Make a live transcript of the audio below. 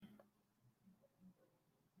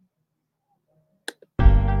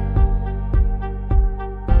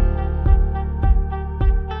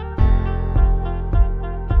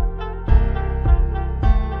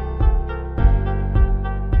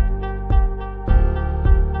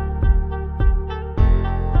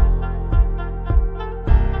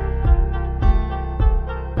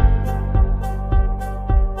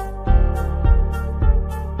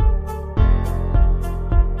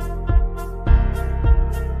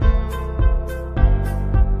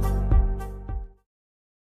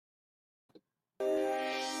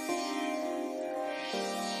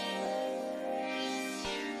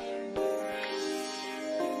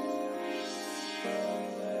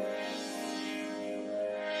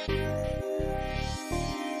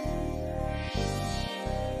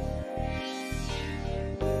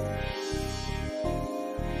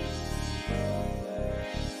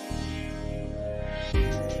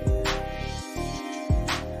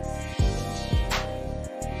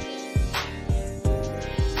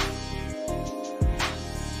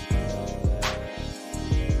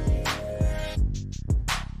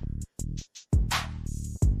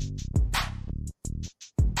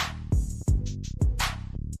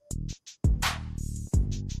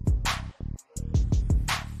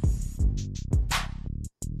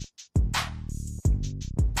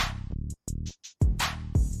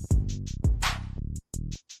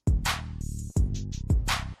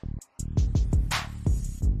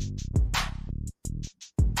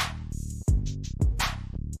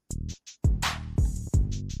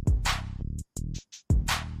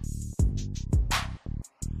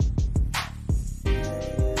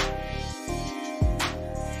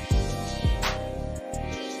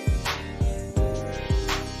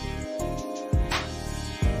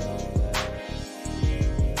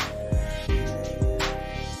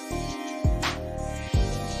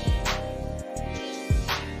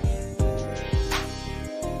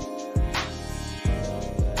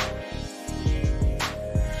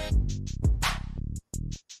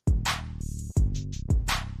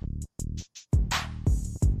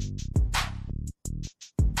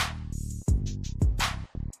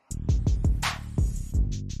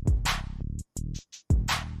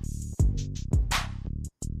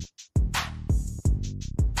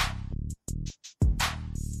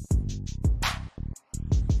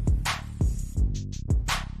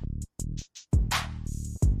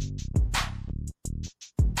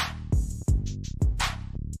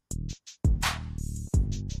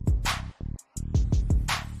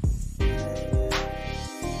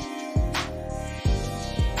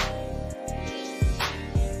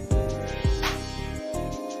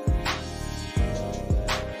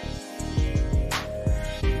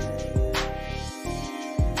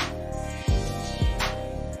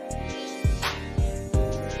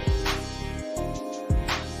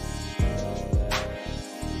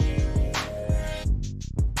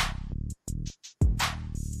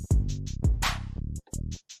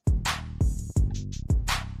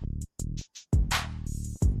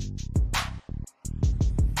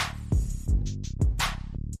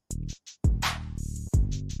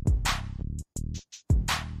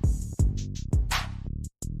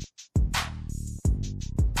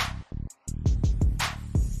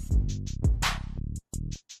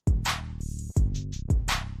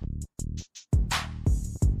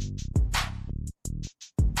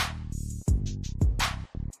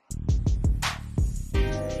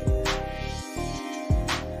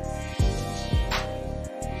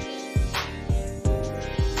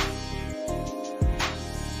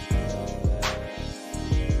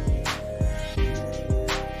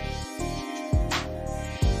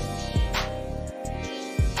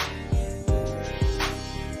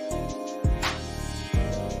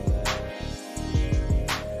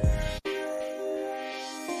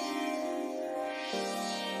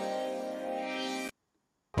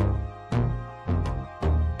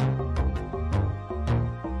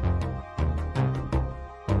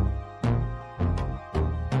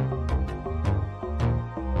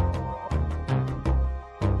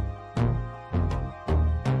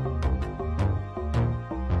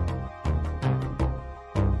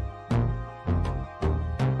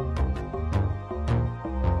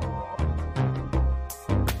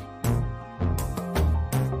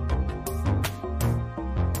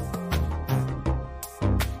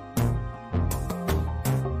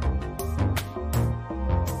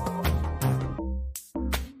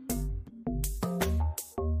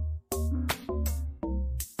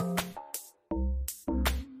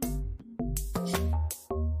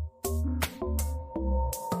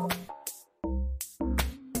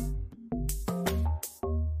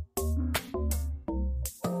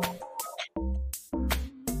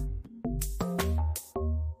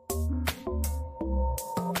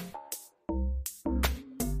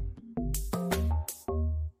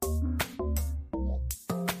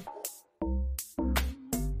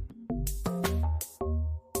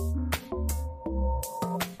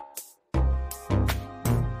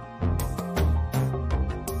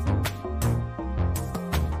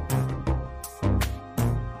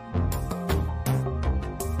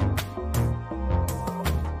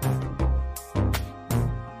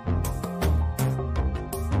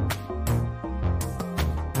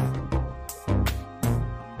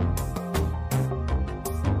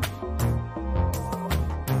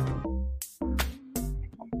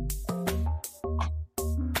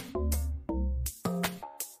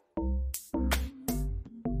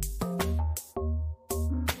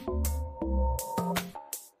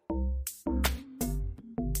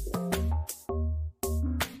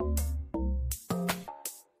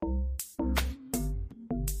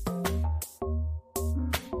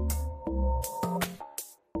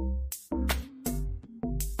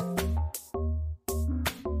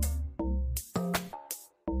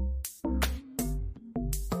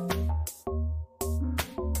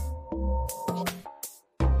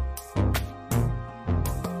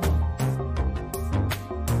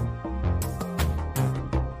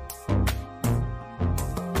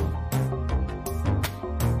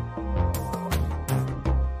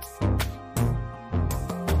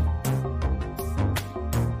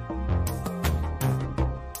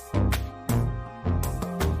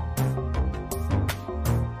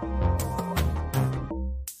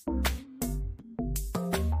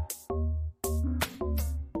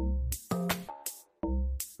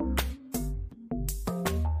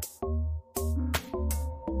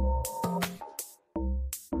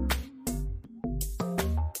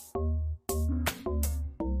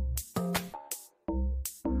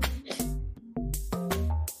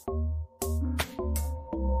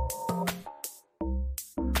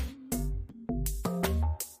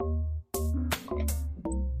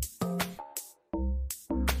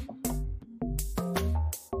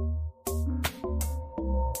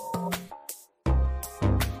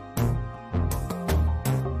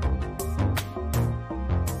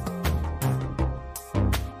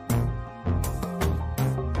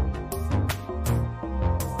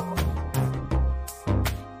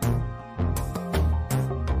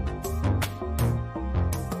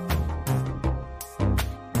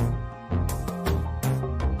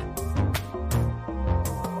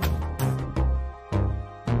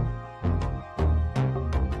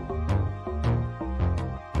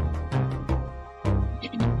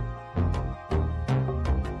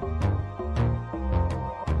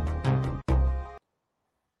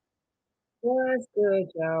What's good,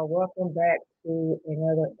 y'all? Welcome back to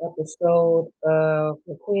another episode of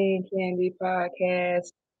the Queen Candy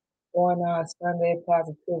Podcast on our Sunday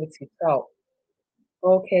Positivity Talk.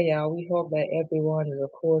 Okay, y'all, we hope that everyone is,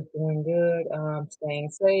 of course, doing good, staying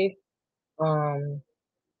safe, um,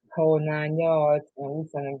 whole 9 yards, and we're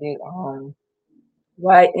gonna get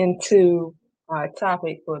right into our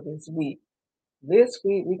topic for this week. This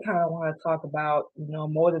week, we kind of want to talk about,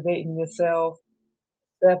 motivating yourself,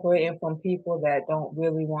 separating from people that don't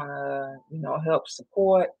really want to, help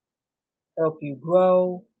support, help you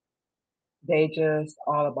grow. They just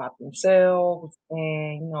all about themselves,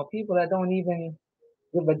 and people that don't even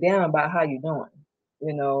give a damn about how you're doing.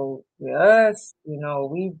 With us,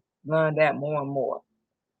 we've learned that more and more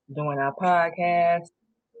doing our podcast.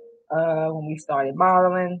 When we started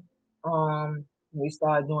modeling, when we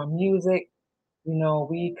started doing music,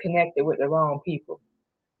 we connected with the wrong people.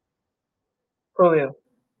 For real.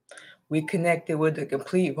 We connected with the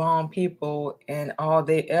complete wrong people, and all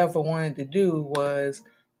they ever wanted to do was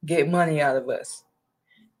get money out of us,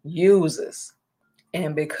 use us.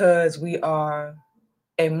 And because we are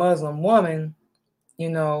a Muslim woman,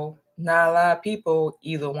 not a lot of people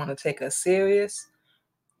either want to take us serious,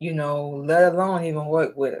 let alone even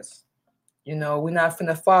work with us. We're not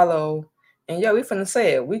finna follow, and yeah, we finna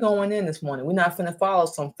say it. We going in this morning. We're not finna follow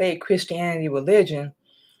some fake Christianity religion,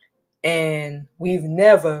 and we've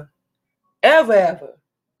never, ever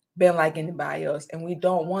been like anybody else, and we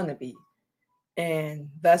don't want to be. And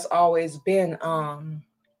that's always been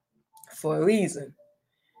for a reason.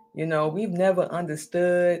 We've never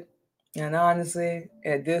understood, and honestly,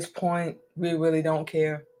 at this point, we really don't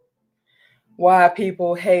care why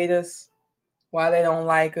people hate us, why they don't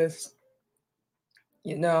like us,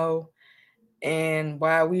 you know, and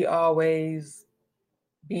why we always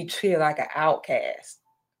be treated like an outcast,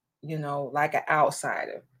 like an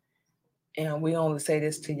outsider. And we only say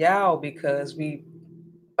this to y'all because we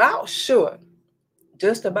about sure,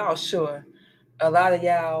 just about sure, a lot of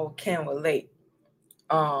y'all can relate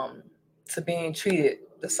um, to being treated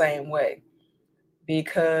the same way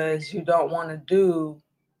because you don't want to do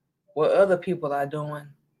what other people are doing.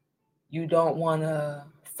 You don't want to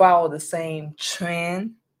follow the same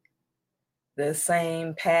trend, the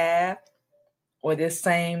same path, or the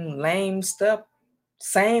same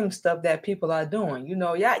stuff that people are doing.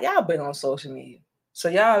 Y'all been on social media, so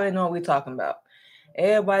y'all already know what we're talking about.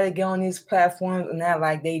 Everybody get on these platforms and act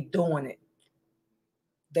like they doing it.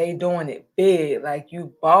 They doing it big, like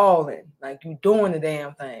you balling, like you doing the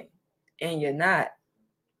damn thing, and you're not.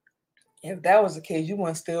 If that was the case, you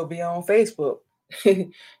wouldn't still be on Facebook.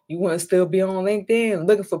 You wouldn't still be on LinkedIn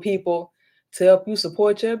looking for people to help you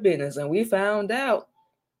support your business. And we found out,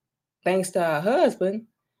 thanks to our husband,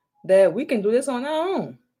 that we can do this on our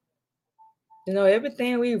own.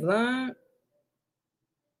 Everything we've learned,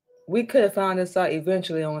 we could have found this out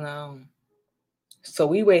eventually on our own. So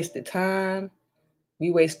we wasted time,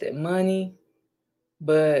 we wasted money,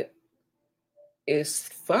 but it's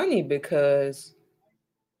funny because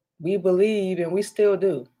we believe, and we still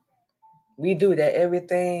do. We do that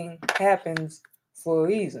everything happens for a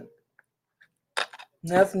reason.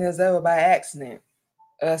 Nothing is ever by accident.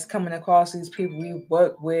 Us coming across these people we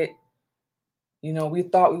work with, we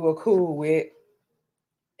thought we were cool with,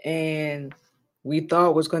 and we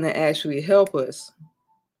thought was going to actually help us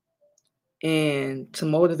and to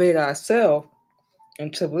motivate ourselves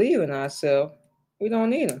and to believe in ourselves, we don't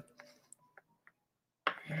need them.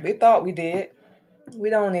 We thought we did. We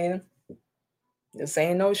don't need them. This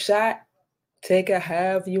ain't no shot. Take it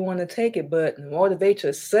however you want to take it, but motivate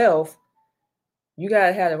yourself. You got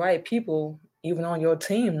to have the right people even on your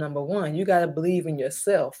team, number one. You got to believe in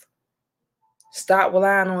yourself. Stop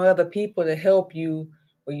relying on other people to help you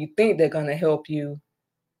or you think they're going to help you.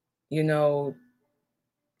 You know,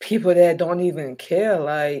 people that don't even care,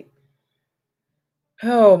 like,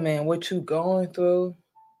 oh man, what you going through,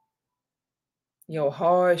 your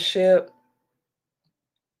hardship,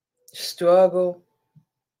 struggle,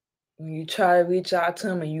 when you try to reach out to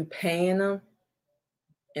them and you paying them,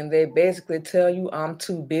 and they basically tell you, I'm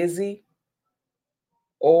too busy,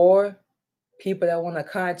 or people that want to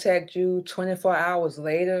contact you 24 hours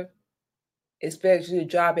later, expect you to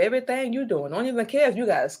drop everything you're doing. Don't even care if you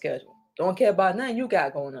got a schedule. Don't care about nothing you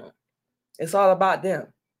got going on. It's all about them.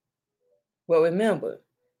 But remember,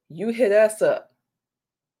 you hit us up.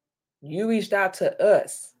 You reached out to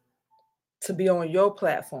us to be on your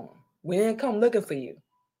platform. We didn't come looking for you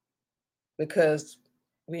because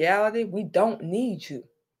reality, we don't need you.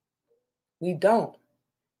 We don't.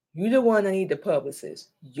 You're the one that needs the publicist.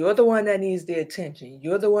 You're the one that needs the attention.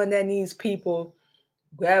 You're the one that needs people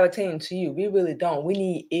gravitating to you. We really don't. We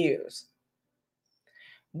need ears.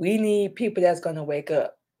 We need people that's going to wake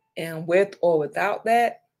up. And with or without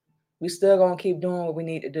that, we still going to keep doing what we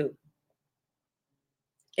need to do.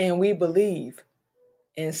 And we believe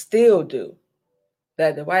and still do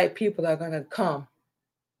that the right people are going to come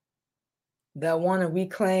that want to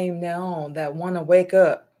reclaim their own, that want to wake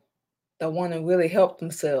up, that want to really help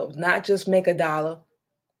themselves, not just make a dollar.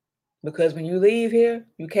 Because when you leave here,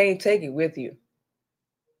 you can't take it with you.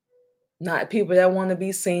 Not people that want to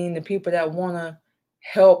be seen, the people that want to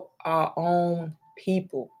help our own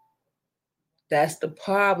people. That's the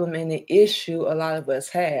problem and the issue a lot of us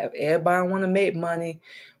have. Everybody want to make money.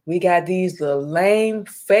 We got these little lame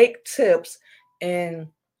fake tips, and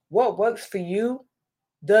what works for you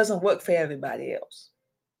doesn't work for everybody else.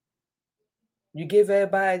 You give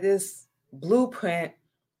everybody this blueprint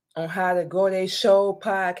on how to grow their show,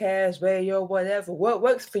 podcast, radio, whatever. What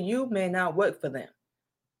works for you may not work for them.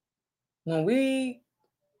 When we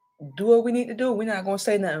do what we need to do, we're not going to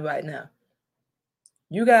say nothing right now.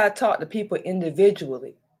 You got to talk to people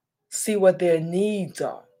individually, see what their needs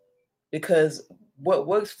are, because what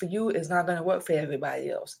works for you is not going to work for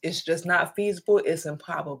everybody else. It's just not feasible. It's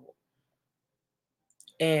improbable.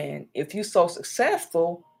 And if you're so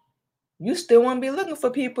successful, you still want to be looking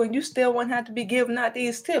for people, and you still won't have to be giving out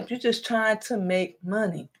these tips. You're just trying to make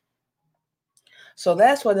money. So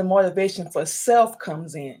that's where the motivation for self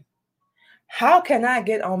comes in. How can I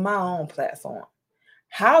get on my own platform?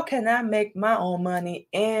 How can I make my own money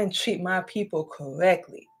and treat my people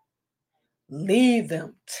correctly? Lead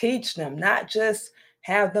them, teach them, not just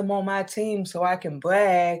have them on my team so I can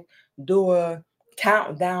brag, do a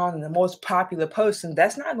countdown, and the most popular person.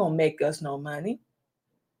 That's not going to make us no money.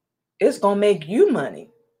 It's going to make you money.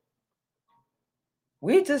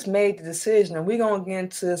 We just made the decision, and we're going to get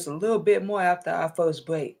into this a little bit more after our first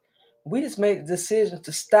break. We just made the decision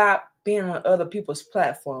to stop being on other people's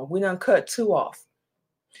platform. We done cut 2 off.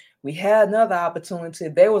 We had another opportunity.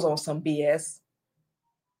 They was on some BS,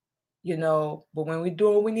 but when we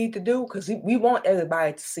do what we need to do, because we want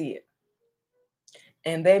everybody to see it.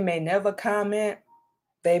 And they may never comment.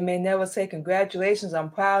 They may never say, congratulations, I'm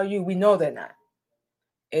proud of you. We know they're not.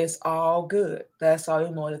 It's all good. That's how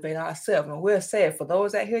we motivate ourselves. And we'll say it, for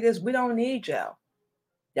those that hear this, we don't need y'all.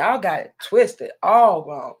 Y'all got it twisted, all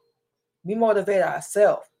wrong. We motivate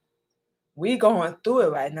ourselves. We going through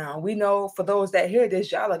it right now. We know for those that hear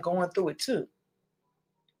this, y'all are going through it too.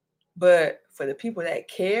 But for the people that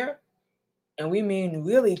care, and we mean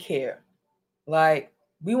really care, like,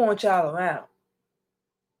 we want y'all around.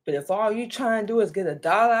 But if all you trying to do is get $1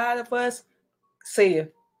 out of us, see ya.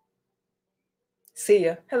 See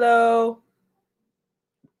ya. Hello.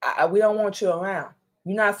 We don't want you around.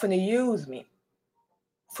 You're not finna use me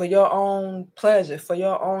for your own pleasure, for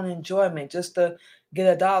your own enjoyment, just to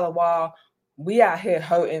get $1 while we out here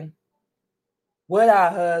hurting with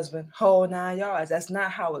our husband, whole 9 yards. That's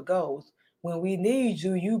not how it goes. When we need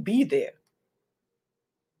you, you be there.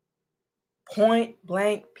 Point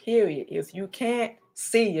blank, period. If you can't,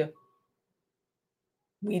 see you.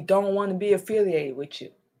 We don't want to be affiliated with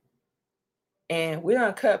you. And we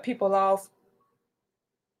done cut people off,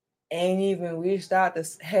 ain't even reached out to,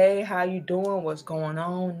 hey, how you doing? What's going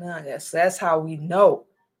on? None. That's how we know.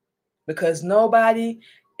 Because nobody,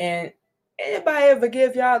 and anybody ever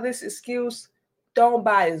give y'all this excuse, don't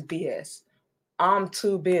buy this BS. I'm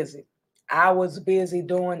too busy. I was busy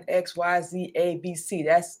doing X, Y, Z, A, B, C.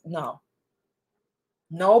 No.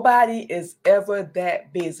 Nobody is ever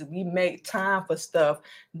that busy. We make time for stuff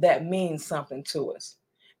that means something to us.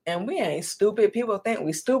 And we ain't stupid. People think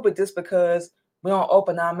we stupid just because we don't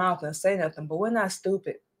open our mouth and say nothing, but we're not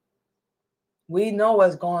stupid. We know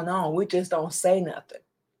what's going on. We just don't say nothing.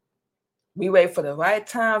 We wait for the right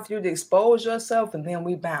time for you to expose yourself, and then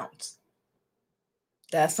we bounce.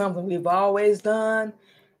 That's something we've always done,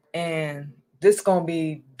 and this is going to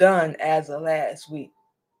be done as of last week.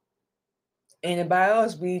 Anybody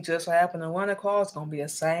else we just happen to run across is going to be the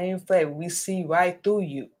same flavor. We see right through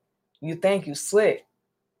you. You think you slick.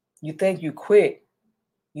 You think you quick.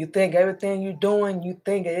 You think everything you're doing, you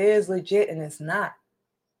think it is legit, and it's not.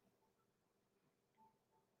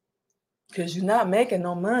 Because you're not making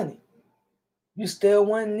no money. You still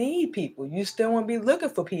want to need people. You still want to be looking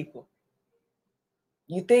for people.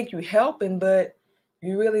 You think you're helping, but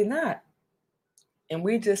you're really not. And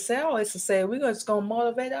we just say, always to say, we're just going to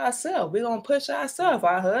motivate ourselves. We're going to push ourselves.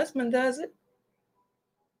 Our husband does it.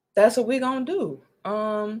 That's what we're going to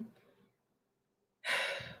do.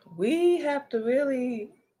 We have to really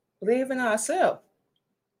believe in ourselves.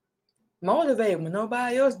 Motivate when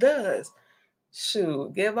nobody else does.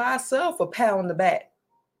 Shoot, give ourselves a pat on the back.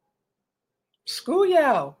 Screw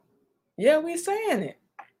y'all. Yeah, we saying it.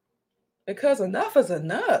 because enough is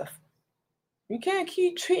enough. You can't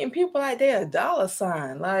keep treating people like they're a dollar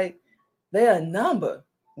sign, like they're a number.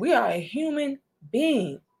 We are a human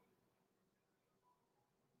being.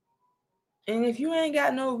 And if you ain't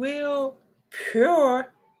got no real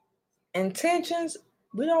pure intentions,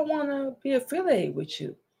 we don't want to be affiliated with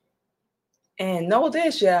you. And know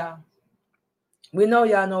this, y'all. We know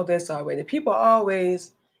y'all know this already. People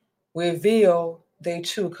always reveal their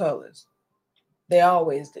true colors. They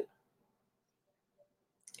always do.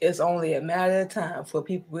 It's only a matter of time for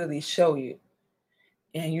people really show you.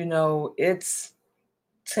 And it's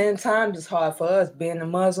 10 times as hard for us being a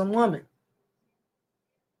Muslim woman.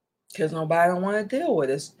 Because nobody don't want to deal with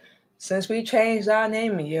us. Since we changed our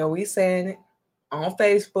name, and we saying it on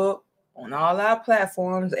Facebook, on all our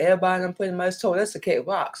platforms, everybody done pretty much told us to kick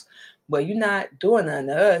rocks. But you're not doing nothing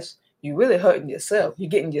to us. You're really hurting yourself. You're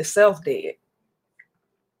getting yourself dead.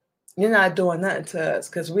 You're not doing nothing to us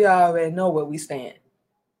because we already know where we stand.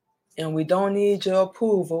 And we don't need your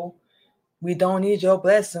approval. We don't need your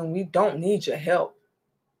blessing. We don't need your help.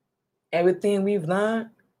 Everything we've learned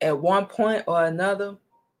at one point or another,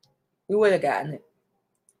 we would have gotten it.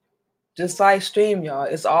 Just like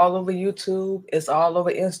StreamYard, it's all over YouTube, it's all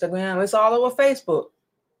over Instagram, it's all over Facebook.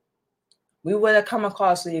 We would have come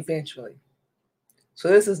across it eventually. So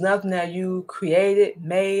this is nothing that you created,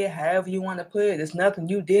 made, however you want to put it. It's nothing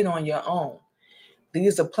you did on your own.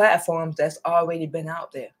 These are platforms that's already been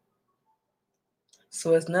out there.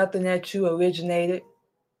 So it's nothing that you originated.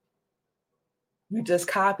 You just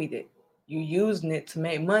copied it. You're using it to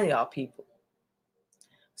make money off people.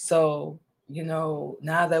 So,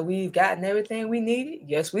 now that we've gotten everything we needed,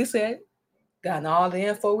 yes, we said, gotten all the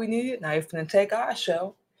info we needed, now we're finna take our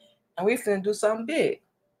show and we're finna do something big.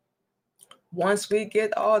 Once we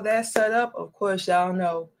get all that set up, of course, y'all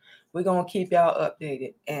know we're going to keep y'all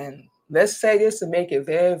updated. And let's say this to make it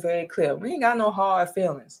very, very clear. We ain't got no hard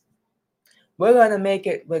feelings. We're going to make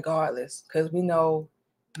it regardless because we know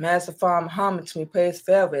Master Farm Muhammad, to be praised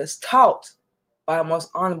forever, is taught by the most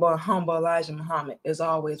honorable and humble Elijah Muhammad, is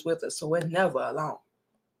always with us. So we're never alone.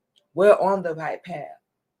 We're on the right path.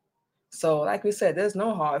 So like we said, there's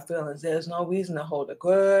no hard feelings. There's no reason to hold a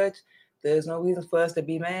grudge. There's no reason for us to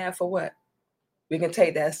be mad for what? We can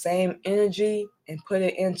take that same energy and put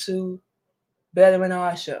it into bettering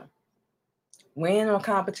our show. We ain't no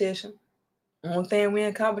competition. Only thing we're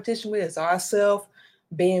in competition with is ourselves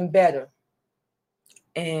being better.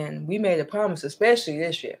 And we made a promise, especially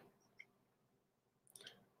this year.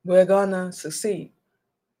 We're gonna succeed.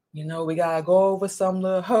 We gotta go over some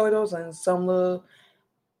little hurdles and some little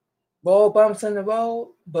road bumps in the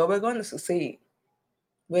road, but we're gonna succeed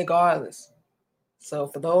regardless. So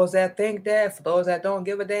for those that think that, for those that don't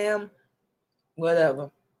give a damn,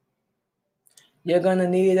 whatever. You're gonna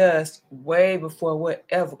need us way before we're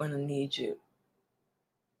ever gonna need you.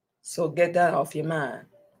 So get that off your mind.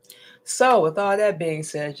 So with all that being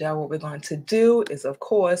said, y'all, what we're going to do is, of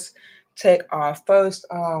course, take our first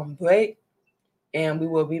break, and we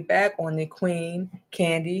will be back on the Queen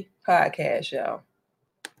Candy podcast, y'all.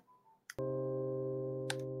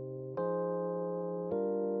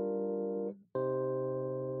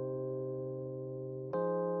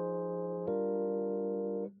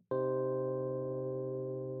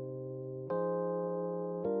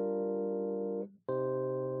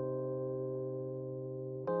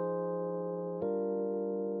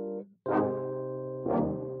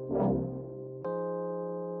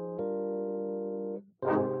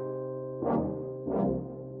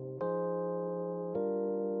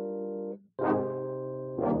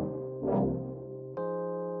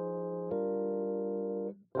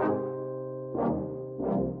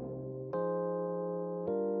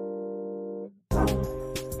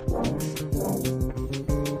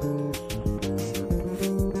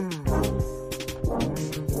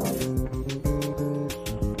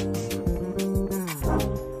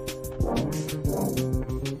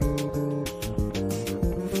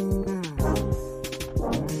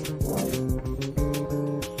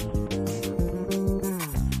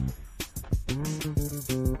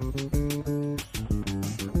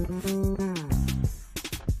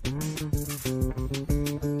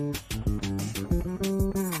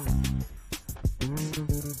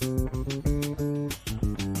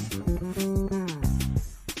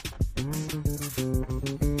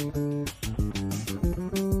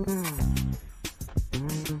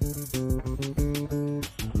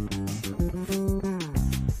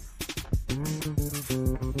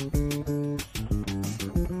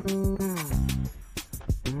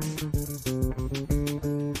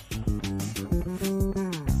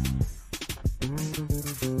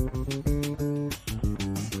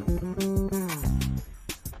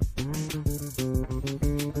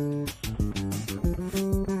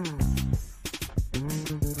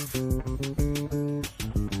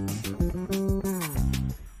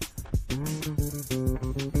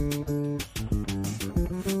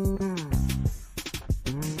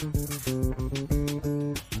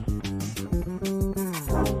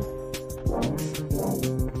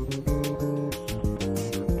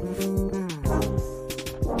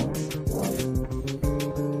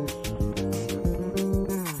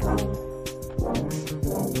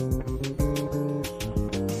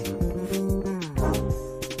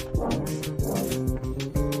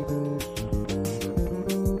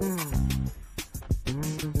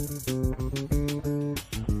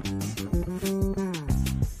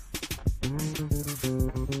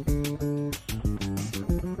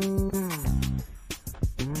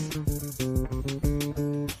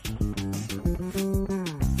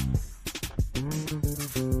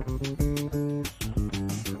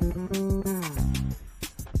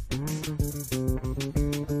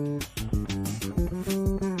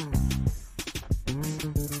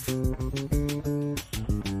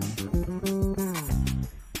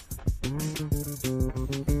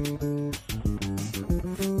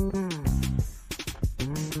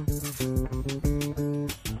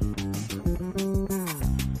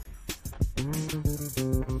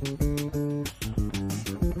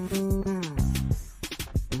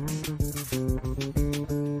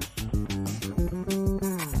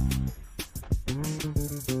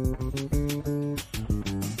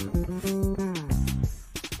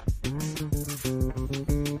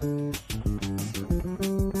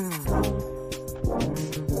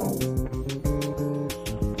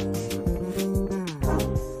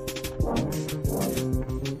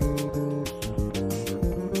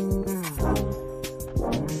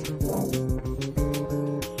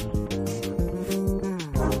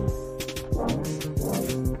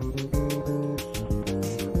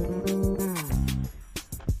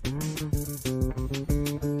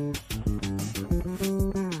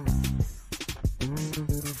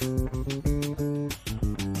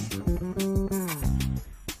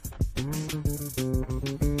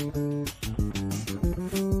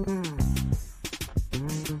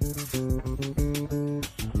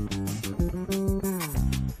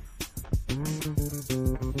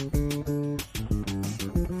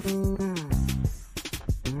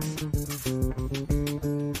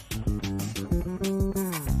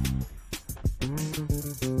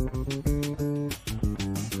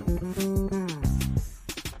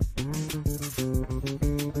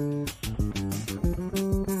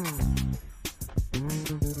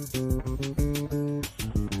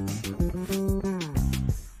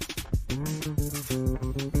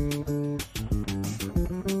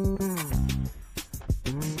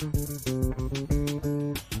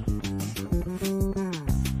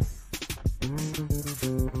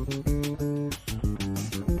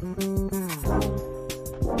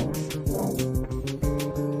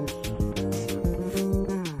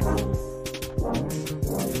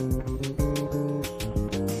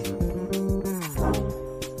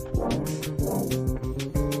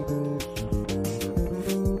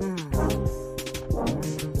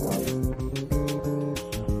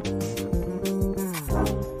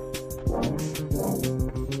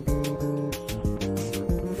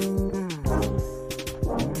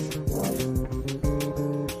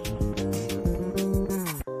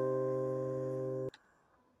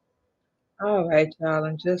 All right, y'all,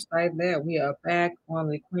 and just like that, we are back on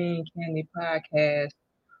the Queen Candy Podcast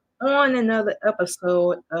on another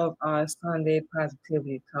episode of our Sunday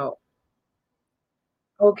Positivity Talk.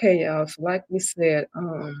 Okay, y'all, so like we said,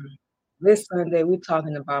 this Sunday we're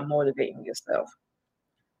talking about motivating yourself.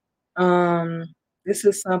 Um, this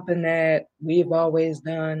is something that we've always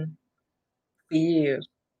done for years,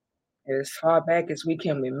 as far back as we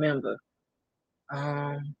can remember.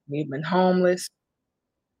 We've been homeless,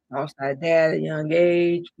 lost our dad at a young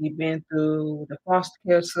age. We've been through the foster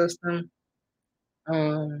care system.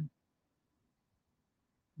 Um,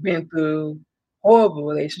 been through horrible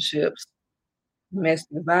relationships,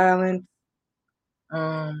 domestic violence,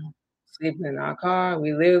 sleeping in our car.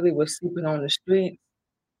 We literally were sleeping on the street,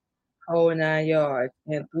 whole 9 yards.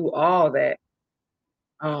 And through all that,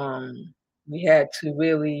 we had to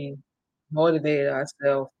really motivate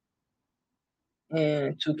ourselves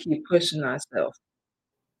and to keep pushing ourselves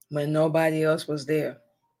when nobody else was there,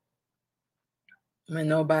 when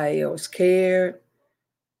nobody else cared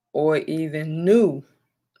or even knew,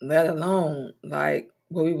 let alone like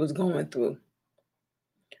what we was going through.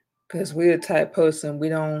 Because we're the type person, we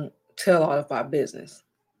don't tell all of our business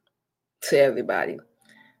to everybody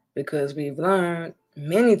because we've learned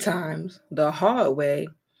many times the hard way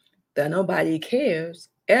that nobody cares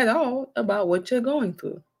at all about what you're going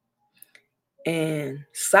through. And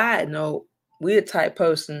side note, we're the type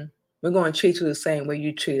person, we're going to treat you the same way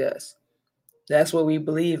you treat us. That's what we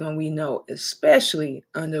believe and we know, especially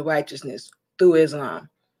under righteousness through Islam.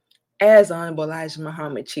 As Honorable Elijah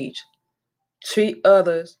Muhammad teach, treat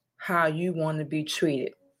others how you want to be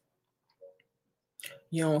treated.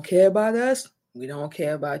 You don't care about us, we don't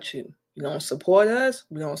care about you. You don't support us,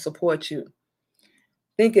 we don't support you.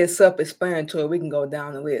 I think it's self-explanatory. We can go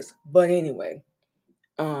down the list. But anyway,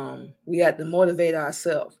 we have to motivate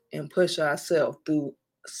ourselves and push ourselves through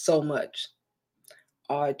so much.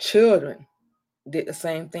 Our children did the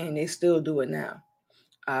same thing. They still do it now.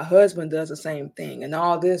 Our husband does the same thing. And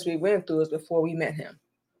all this we went through is before we met him.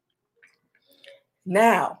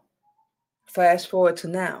 Now, fast forward to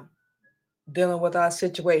now, dealing with our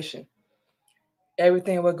situation,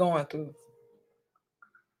 everything we're going through.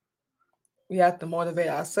 We have to motivate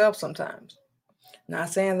ourselves sometimes. Not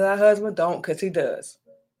saying that our husband don't, because he does.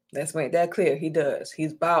 Let's make that clear. He does.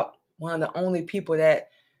 He's about one of the only people that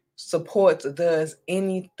supports or does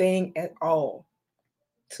anything at all.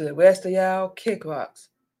 To the rest of y'all, kick rocks.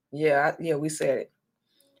 Yeah, we said it.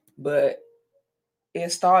 But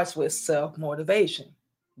it starts with self-motivation.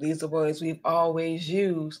 These are words we've always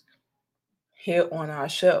used here on our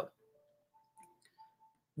show.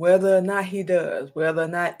 Whether or not he does, whether or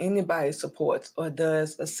not anybody supports or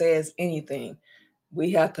does or says anything,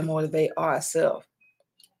 we have to motivate ourselves.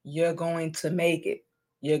 You're going to make it.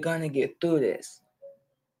 You're going to get through this.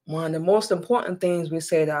 One of the most important things we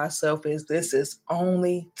say to ourselves is this is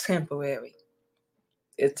only temporary.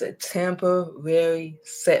 It's a temporary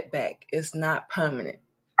setback. It's not permanent.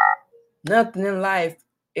 Nothing in life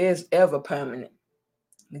is ever permanent,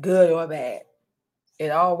 good or bad. It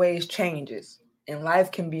always changes. And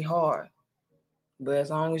life can be hard. But as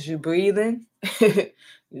long as you're breathing,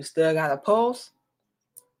 you still got a pulse,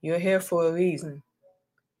 you're here for a reason.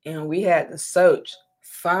 And we had to search,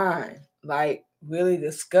 find, like really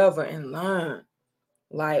discover and learn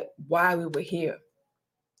like why we were here.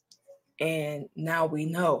 And now we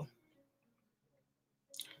know.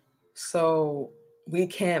 So we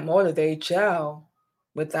can't motivate y'all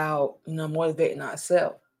without, motivating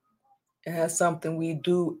ourselves. And that's something we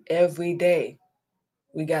do every day.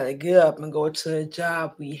 We got to get up and go to a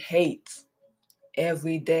job we hate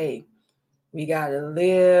every day. We got to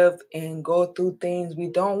live and go through things we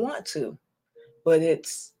don't want to. But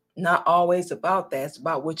it's not always about that. It's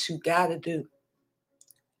about what you got to do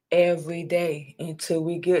every day until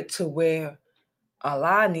we get to where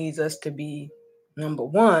Allah needs us to be, number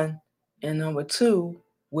one, and number two,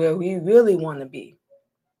 where we really want to be.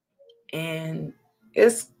 And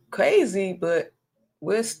it's crazy, but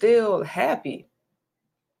we're still happy.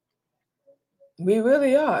 We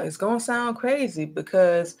really are. It's going to sound crazy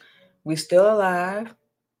because we're still alive.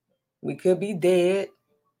 We could be dead.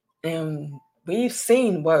 And we've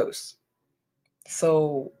seen worse.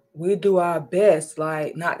 So we do our best,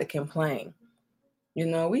 like, not to complain.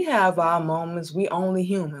 We have our moments. We only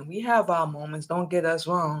human. We have our moments. Don't get us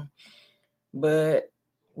wrong. But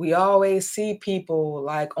we always see people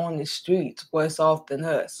like on the streets worse off than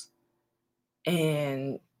us.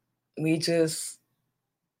 And we just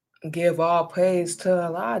give all praise to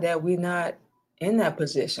Allah that we're not in that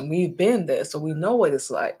position. We've been there, so we know what it's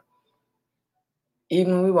like.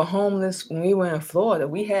 Even when we were homeless, when we were in Florida,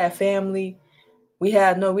 we had family we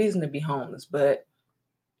have no reason to be homeless, but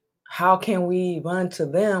how can we run to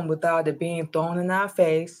them without it being thrown in our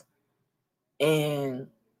face? And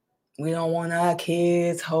we don't want our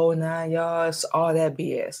kids, whole 9 yards, all that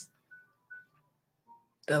BS.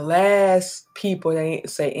 The last people that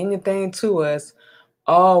say anything to us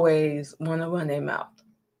always want to run their mouth.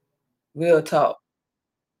 Real talk.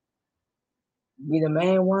 We the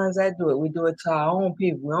main ones that do it. We do it to our own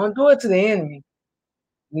people. We don't do it to the enemy.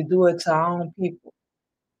 We do it to our own people.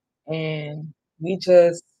 And we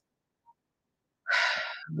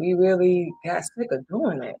really got sick of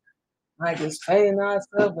doing it. Like explaining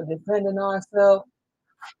ourselves or defending ourselves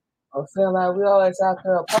or feel like we always have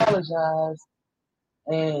to apologize.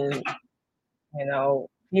 And,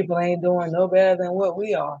 people ain't doing no better than what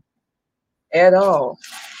we are at all.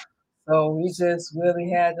 So we just really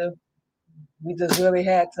had to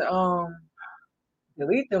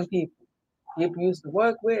delete them people. People used to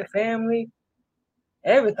work with, family,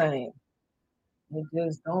 everything. It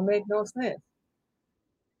just don't make no sense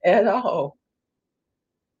at all.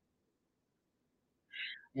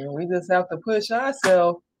 And we just have to push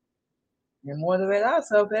ourselves and motivate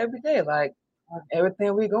ourselves every day. Like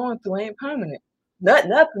everything we going through ain't permanent.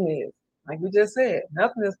 Nothing is. Like we just said,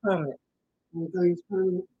 nothing is permanent. Anything is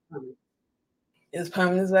permanent. It's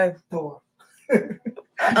permanent as like Thor. You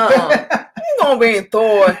gonna bring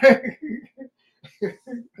Thor.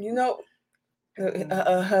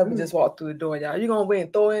 Hubby just walked through the door, y'all. You gonna bring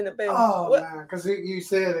Thor in the bed? Oh, man, because you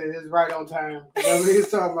said it. It's right on time. That's what he's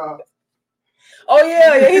talking about. Oh,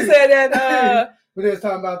 yeah, he said that. But they was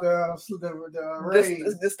talking about the stones,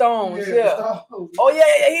 yeah. The stones. Oh,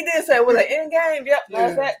 yeah, he did say it was an end game. Yep,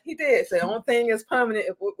 that's that. He did say the only thing is permanent.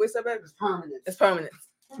 What's that, baby? It's permanent. It's permanent.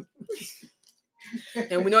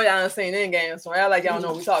 And we know y'all ain't seen end game, so I like y'all know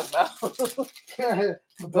what we talking about.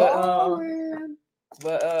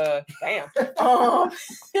 Damn.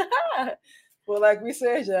 Well, like we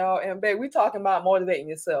said, y'all, and babe, we talking about motivating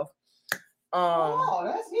yourself.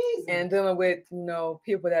 That's easy. And dealing with,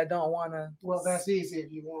 people that don't want to. Well, that's easy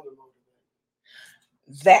if you want to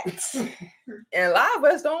motivate. That. And a lot of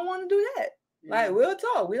us don't want to do that. Yeah. Like, real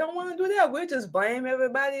talk. We don't want to do that. We just blame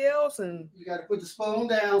everybody else. And you got to put the spoon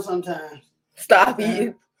down sometimes. Stop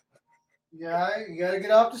eating. Yeah, you got to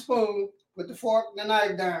get off the spoon. Put the fork and the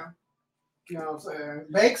knife down. You know what I'm saying?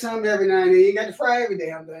 Bake something every now and then. You got to fry every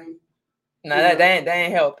damn thing. No, that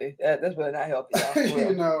ain't healthy. That's really not healthy.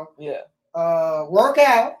 Yeah. Work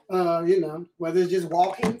out. Whether it's just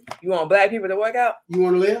walking. You want black people to work out? You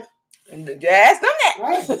want to live? Ask them that.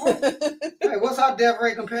 Right. Hey, what's our death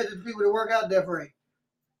rate compared to the people that work out death rate?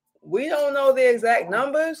 We don't know the exact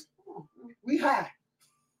numbers. We high.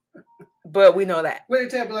 But we know that. What they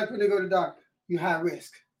tell black people to go to the doctor? You high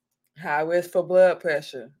risk. High risk for blood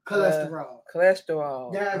pressure.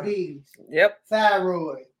 Cholesterol. Diabetes. Yep.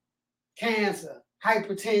 Thyroid. Cancer.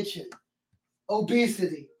 Hypertension.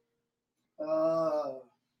 Obesity.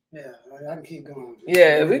 Yeah, I can keep going.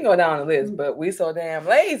 Yeah, we can go down the list, but we so damn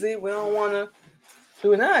lazy, we don't want to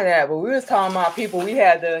do none of that. But we was talking about people we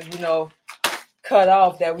had to, cut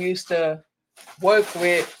off that we used to work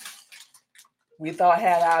with. We thought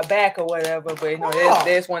had our back or whatever, but they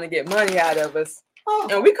just want to get money out of us. Oh.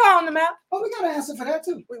 And we calling them out. Oh, we got an answer for that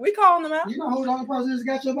too. We calling them out. You know who the only person that's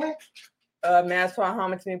got your back? Master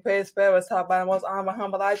Muhammad to be praised forever. Talk about the most honorable,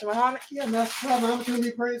 humble Elijah Muhammad. Yeah, Master Muhammad to be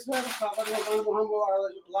praised forever. Talk about the most honorable, humble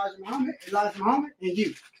Elijah Muhammad, and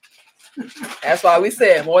you. That's why we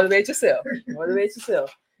said motivate yourself. Motivate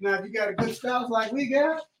yourself. Now, if you got a good spouse like we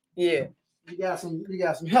got, yeah, you got some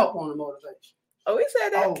help on the motivation. Oh, we said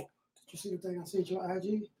that. Oh, did you see the thing I sent you on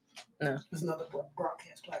IG? No. There's another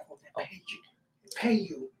broadcast platform that pay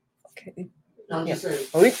you. Okay. I'm just saying.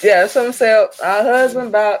 That's what I'm saying. Our husband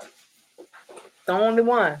about the only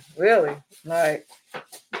one, really. Like,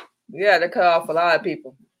 we got to cut off a lot of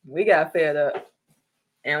people. We got fed up.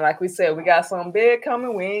 And like we said, we got something big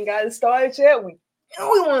coming. We ain't got it started yet. We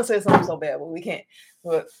want to say something so bad, but we can't.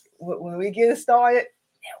 But when we get it started,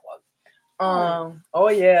 it's going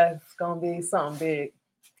to be something big.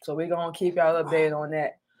 So we're going to keep y'all updated on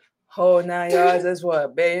that. Whole 9 yards. That's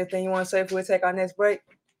what. Babe, anything you want to say before we take our next break?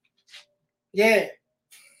 Yeah.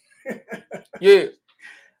 Yeah.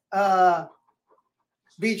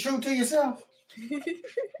 Be true to yourself.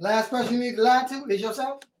 Last person you need to lie to is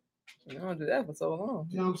yourself. You don't do that for so long.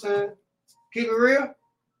 You know what I'm saying? Keep it real.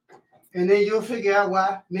 And then you'll figure out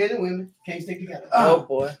why men and women can't stick together. Oh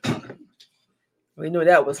boy. We knew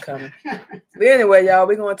that was coming. But anyway, y'all,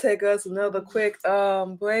 we're going to take us another quick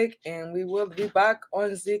break, and we will be back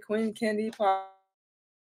on the Queen Candy Podcast.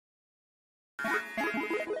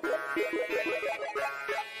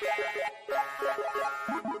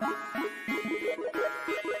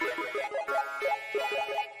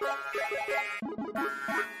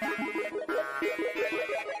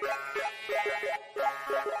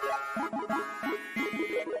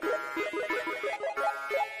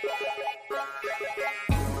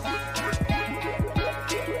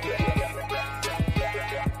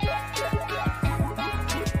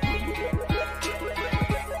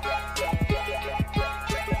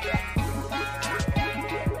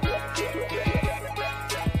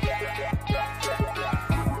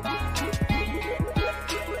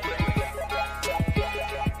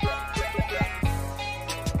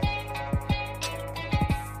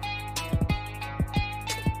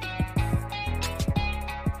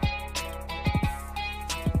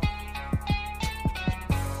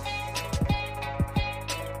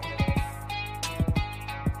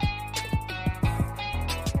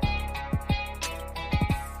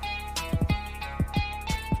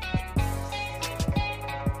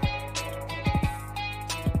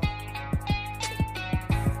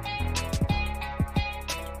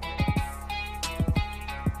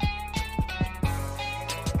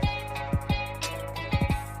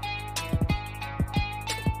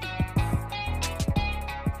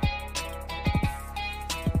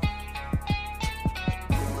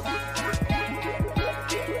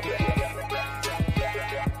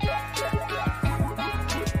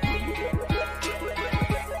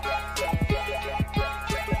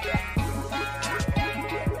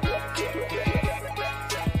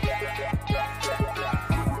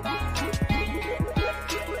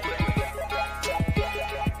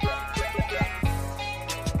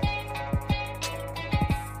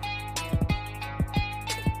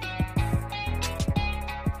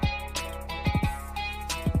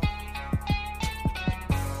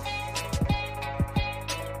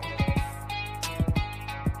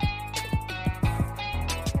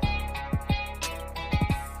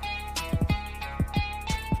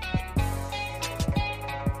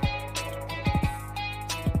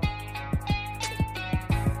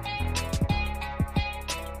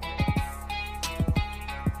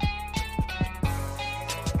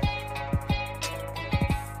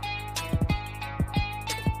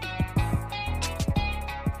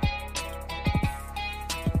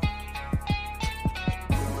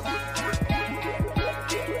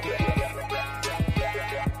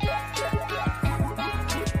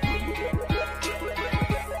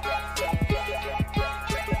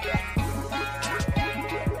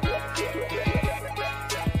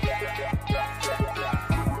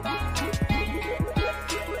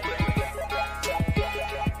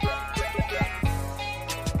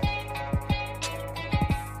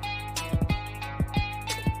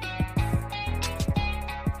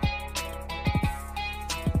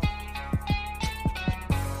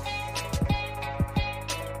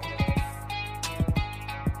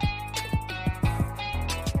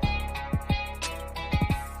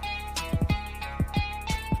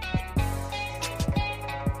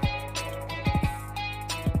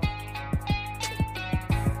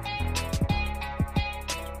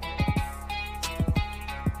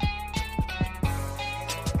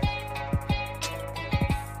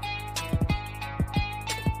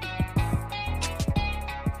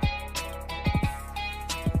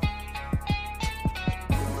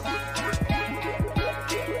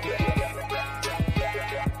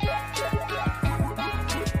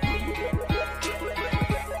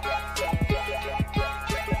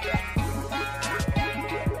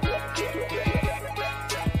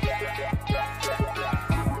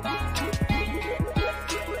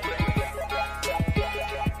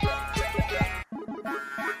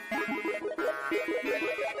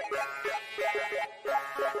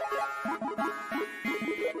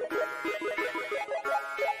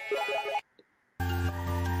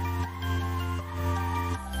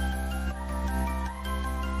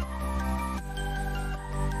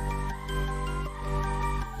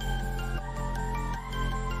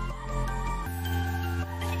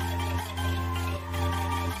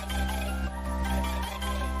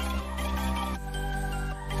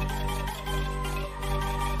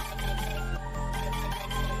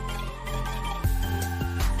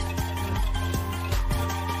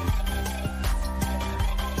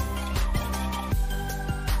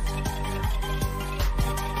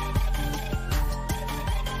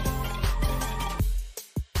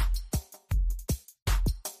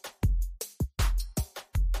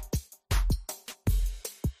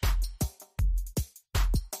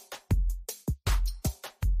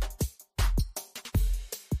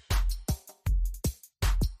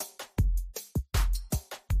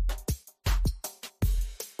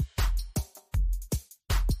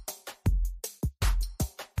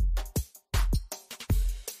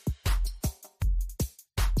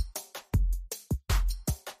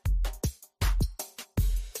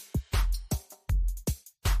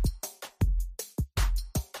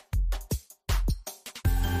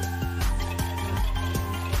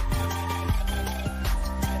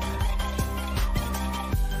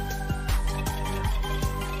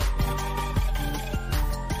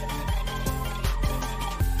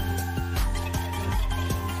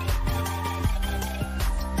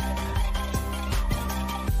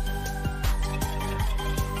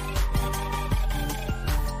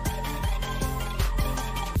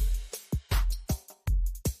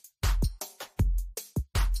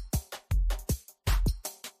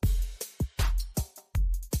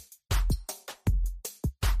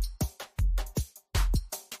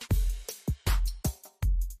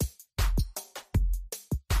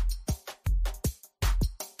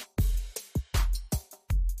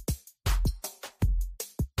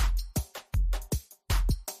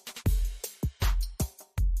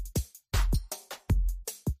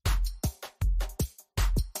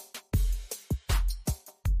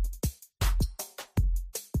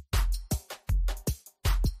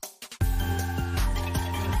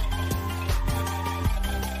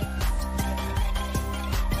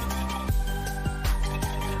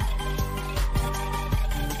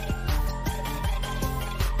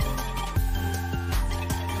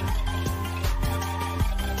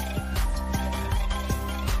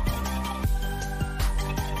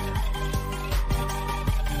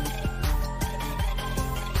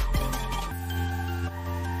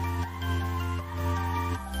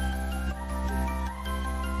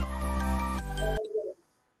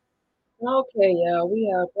 Okay, y'all,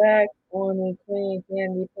 we are back on the Clean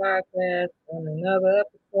Candy Podcast on another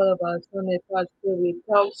episode of our Sunday Positivity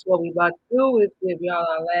Talks. What we about to do is give y'all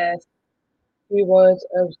our last 3 words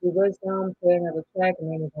of the wisdom, play another track,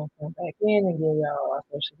 and then we're going to come back in and give y'all our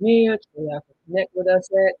social media so y'all can connect with us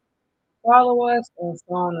at, follow us, and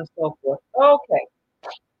so on and so forth. Okay,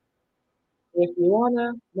 if you want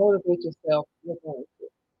to motivate yourself, you're going to.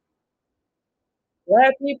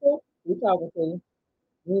 Black people, we talking to you.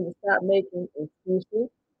 You need to stop making excuses,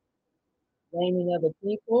 blaming other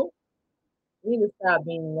people. We need to stop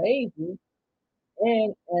being lazy.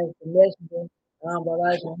 And as the messenger,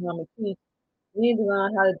 Elijah Muhammad teach, we need to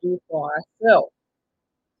learn how to do for ourselves.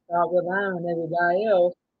 Stop relying on everybody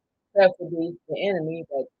else, preferably the enemy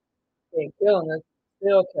that's been killing us,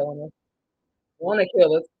 still killing us, want to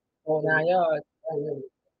kill us, whole 9 yards.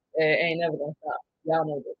 It ain't never gonna stop. Y'all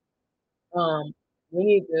know this. We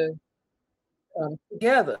need to come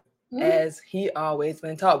together, as he always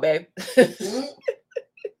been taught, babe.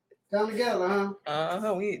 Come together,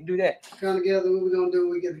 huh? We need to do that. Come together. What we gonna do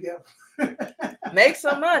when we get together? Make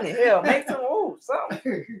some money. Hell, make some moves.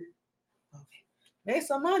 Something. Make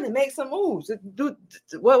some money. Make some moves. Do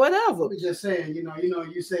whatever. We just saying,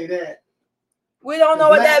 you say that. We don't know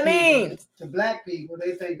what that means. To black people,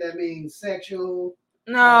 they think that means sexual.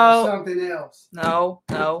 No. Something else. No.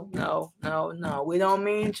 We don't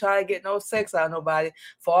mean try to get no sex out of nobody.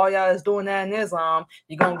 For all y'all that's doing that in Islam,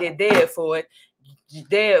 you're gonna get dead for it. You're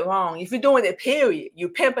dead wrong. If you're doing it, period, you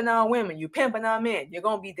pimping on women, you pimping on men, you're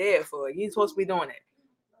gonna be dead for it. You ain't supposed to be doing it.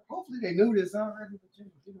 Hopefully they knew this already.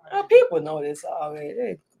 People know this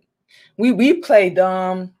already. We play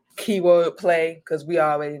dumb keyword play because we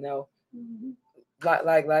already know.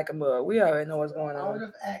 Like a mug. We already know what's going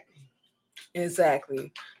on.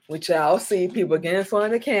 Exactly. Which y'all see people get in front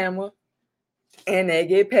of the camera and they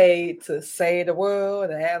get paid to save the world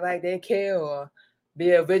or act like they care or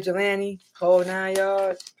be a vigilante, whole 9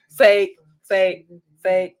 yards. Fake.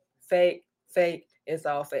 It's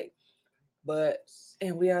all fake. But,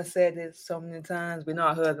 and we have said this so many times, we know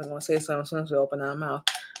our husband's going to say something as soon as we open our mouth.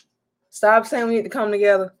 Stop saying we need to come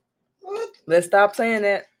together. What? Let's stop saying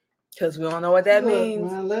that because we don't know what that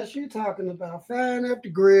means. Man, unless you're talking about firing up the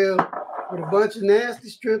grill with a bunch of nasty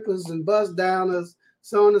strippers and bust downers,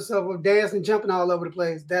 so on and so forth, dancing, jumping all over the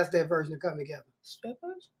place. That's their version of coming together.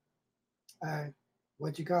 Strippers? All right.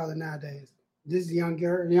 What you call it nowadays? This is young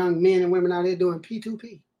men and women out here doing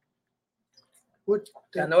P2P. What?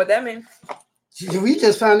 I know what that means. We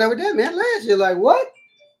just found out what that meant last year. Like, what?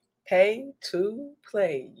 Pay to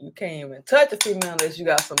play. You can't even touch a female unless you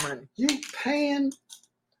got some money. You paying,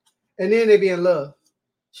 and then they be in love.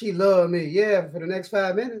 She loved me. Yeah, for the next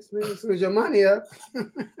 5 minutes, man. As soon as your money up,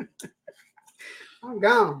 I'm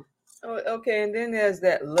gone. Oh, okay, and then there's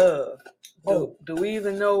that love. Do we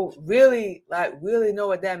even really know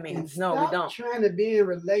what that means? No, we don't. Trying to be in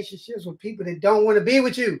relationships with people that don't want to be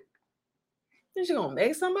with you. Is she gonna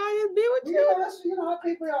make somebody be with you? Yeah, you know how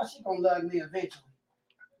people are. She gonna love me eventually.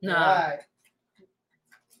 Nah.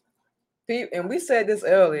 Right. And we said this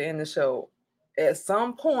earlier in the show. At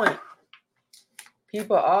some point,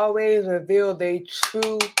 people always reveal their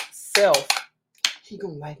true self. She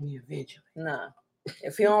gonna like me eventually. Nah.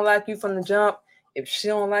 If he don't like you from the jump, if she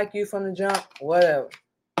don't like you from the jump, whatever.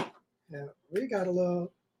 Yeah, we got a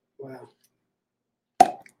little. Well,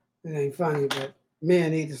 it ain't funny, but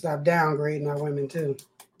men need to stop downgrading our women too.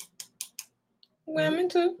 Women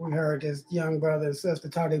too. We heard this young brother and sister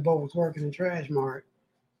talk. They both was working in Trash Mart,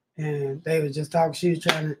 and they was just talking. She was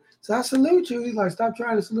trying to. So I salute you. He's like, stop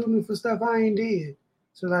trying to salute me for stuff I ain't did.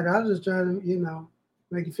 So like, I was just trying to,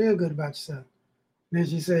 make you feel good about yourself. And then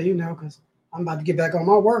she said, because I'm about to get back on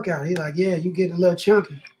my workout. He's like, yeah, you get a little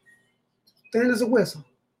chunky. Then there's a whistle.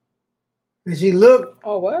 And she looked.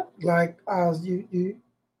 Oh, what? Like I was you,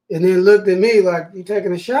 and then looked at me like, you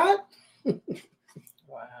taking a shot?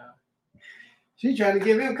 Wow. She trying to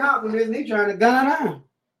give him compliments and he trying to gun her down.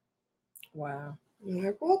 Wow. I'm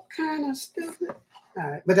like, what kind of stuff? All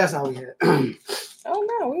right, but that's all we had. Oh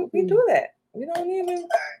no, we do that. We don't even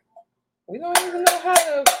know how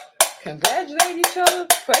to congratulate each other,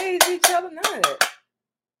 praise each other, none of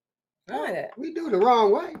that. We do the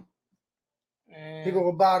wrong way. Pick up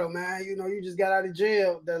a bottle, man. You just got out of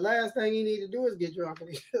jail. The last thing you need to do is get drunk.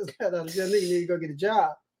 You just got out of jail. You need to go get a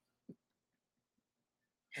job.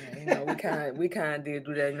 We kind of did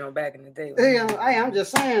do that, back in the day. Hey, I'm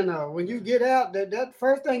just saying though, when you get out, that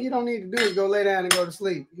first thing you don't need to do is go lay down and go to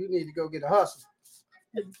sleep. You need to go get a hustle.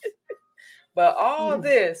 But all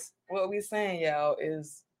this, what we saying, y'all,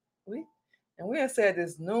 is we have said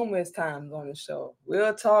this numerous times on the show.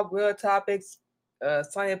 Real talk, real topics,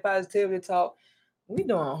 Sunday Positivity Talk. We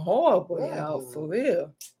doing horrible, y'all, for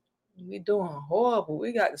real. We doing horrible.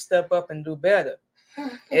 We got to step up and do better.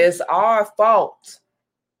 It's our fault.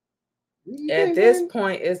 At this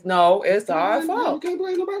point, it's our fault. You can't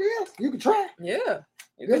blame nobody else. You can try. Yeah.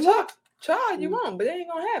 You can try you won't, but it ain't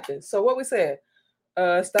gonna happen. So what we said,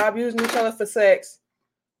 stop using each other for sex.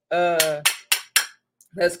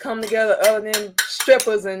 Let's come together other than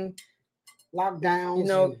strippers and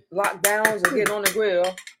lockdowns. Lockdowns or getting on the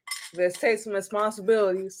grill. Let's take some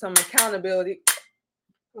responsibility, some accountability.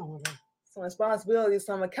 Some responsibility,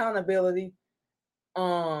 some accountability.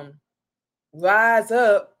 Rise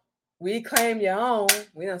up, reclaim your own.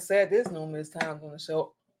 We done said this numerous times on the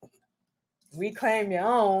show. Reclaim your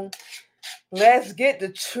own. Let's get the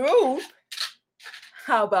truth.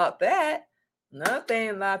 How about that? Another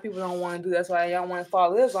thing a lot of people don't want to do. That's why y'all want to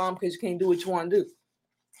follow Islam, because you can't do what you want to do.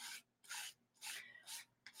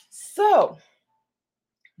 So,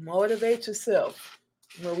 motivate yourself.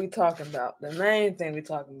 What we talking about? The main thing we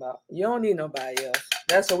talking about. You don't need nobody else.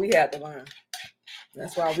 That's what we had to learn.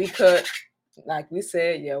 That's why we cut. Like we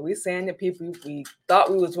said, we saying that people we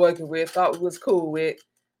thought we was working with, thought we was cool with,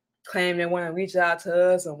 claim they want to reach out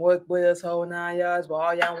to us and work with us whole 9 yards, but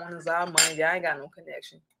all y'all want is our money. Y'all ain't got no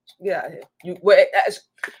connection. Get out here.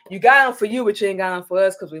 You got them for you, but you ain't got them for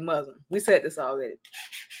us because we Muslim. We said this already.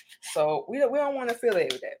 So we don't want to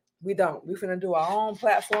affiliate with that. We don't. We finna do our own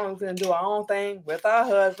platform. We finna do our own thing with our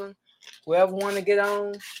husband. Whoever want to get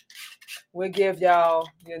on, we'll give y'all,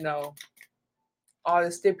 all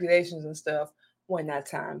the stipulations and stuff when that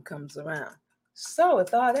time comes around. So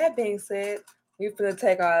with all that being said, we're finna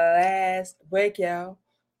take our last break, y'all.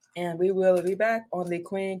 And we will be back on the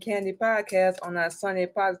Queen Candy podcast on our Sunday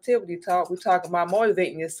Positivity Talk. We're talking about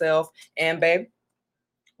motivating yourself. And babe,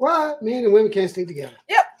 what? Men and women can't stay together.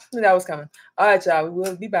 Yep, knew that was coming. All right, y'all. We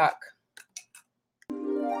will be back.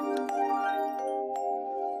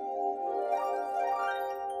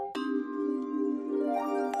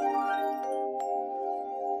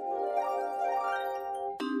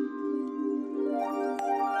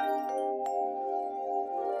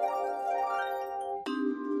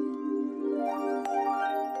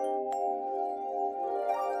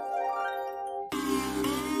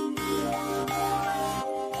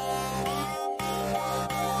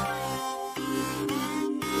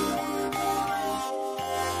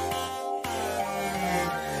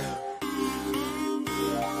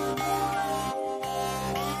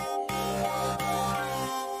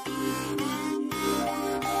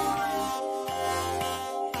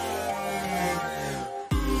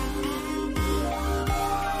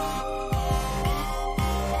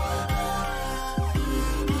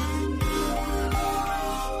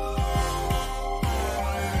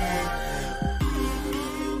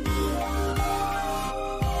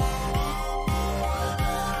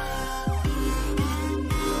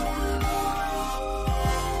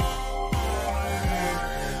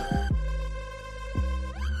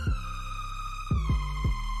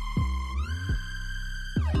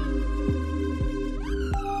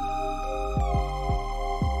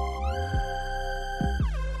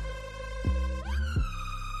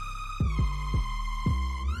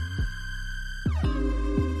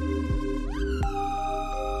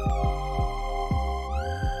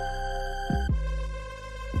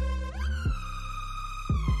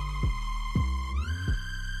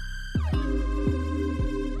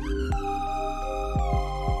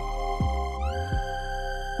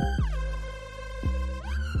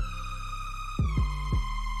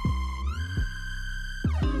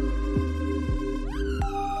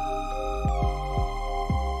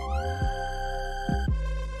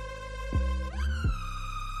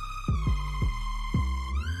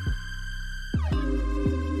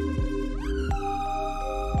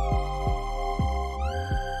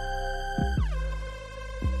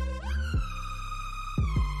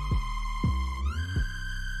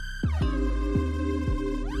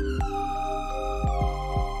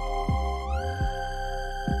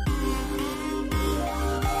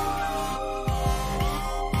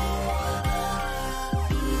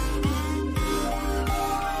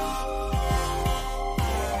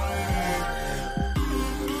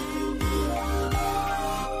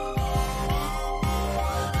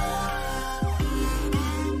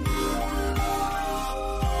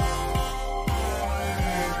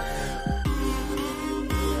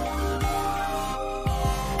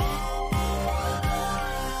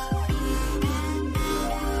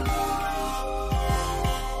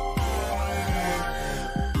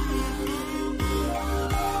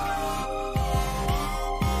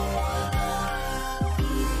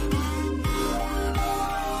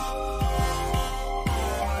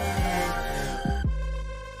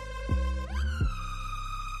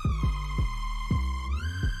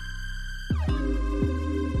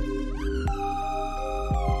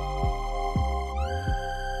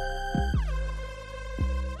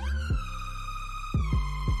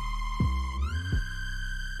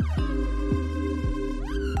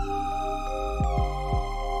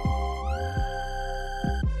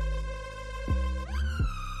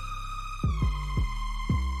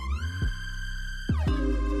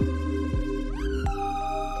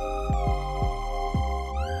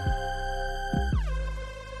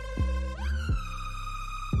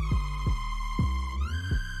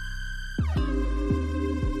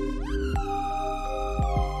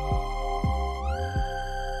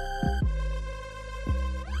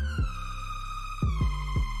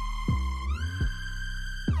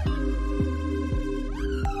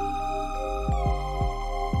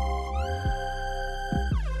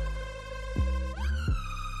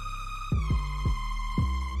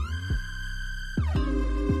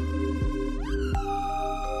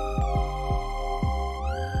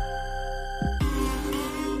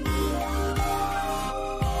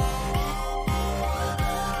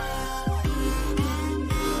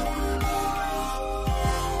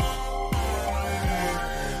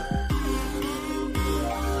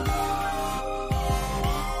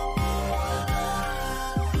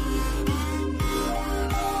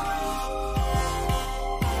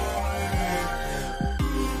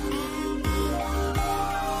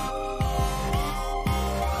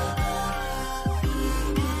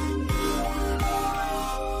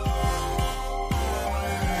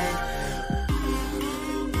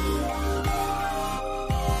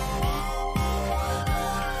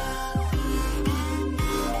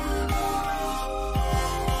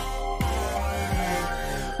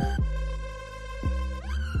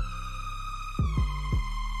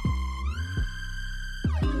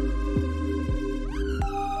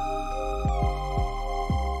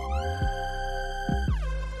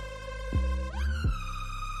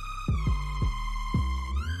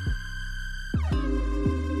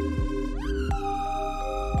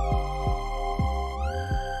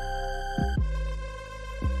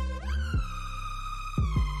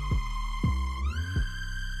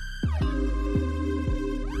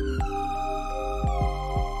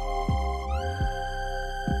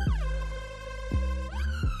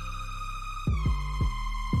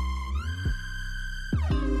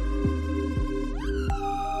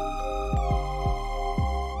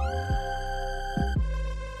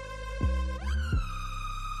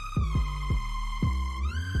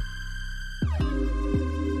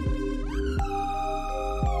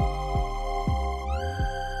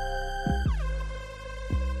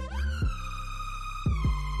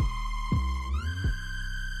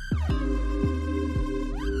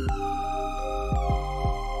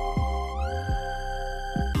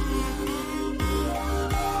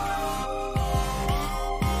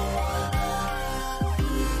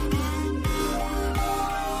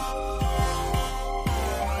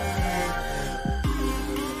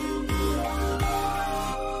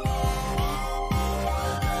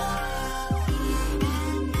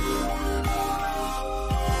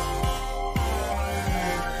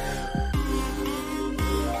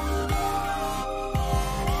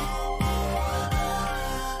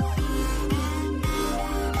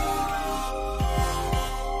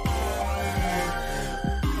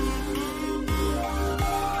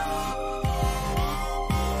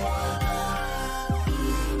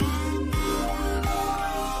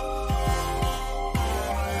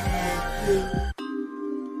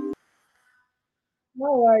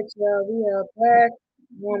 right, y'all. We are back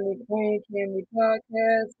on the Queen Candy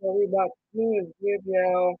podcast. What we about to do is give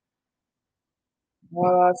y'all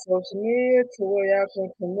all our social media to where y'all can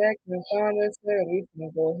connect and find us there. We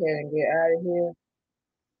can go ahead and get out of here.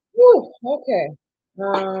 Woo, okay.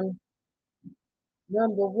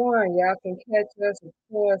 Number one, y'all can catch us, of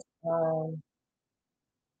course,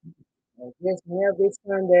 this and every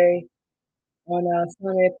Sunday on our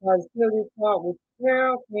Sunday Positivity Talk with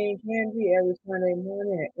Carol, Queen Candy, every Sunday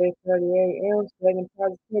morning at 8:30 a.m. spreading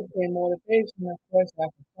positivity and motivation. Of course,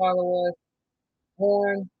 y'all can follow us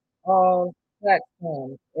on all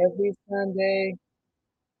platforms every Sunday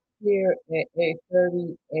here at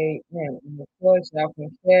 8:30 a.m. And of course, y'all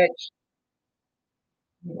can catch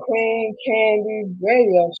the Queen Candy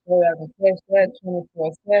radio show. Y'all can catch that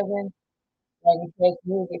 24/7. Y'all can catch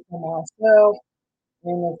music from ourselves.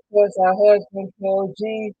 And of course, our husband, Phil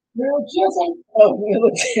G. Real Jizzle of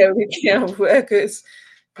Military Camp Records.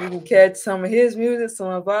 You can catch some of his music, some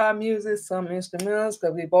of our music, some instrumentals,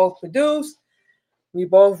 because we both produce. We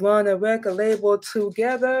both run a record label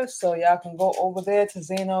together. So y'all can go over there to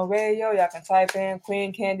Zeno Radio. Y'all can type in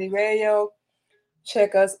Queen Candy Radio.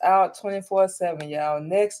 Check us out 24/7, y'all.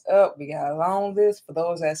 Next up, we got a long list for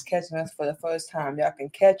those that's catching us for the first time. Y'all can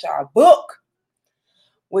catch our book,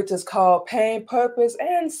 which is called Pain, Purpose,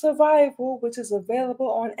 and Survival, which is available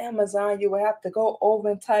on Amazon. You will have to go over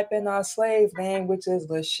and type in our slave name, which is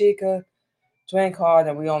Lashika Drinkard,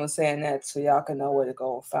 and we only saying that so y'all can know where to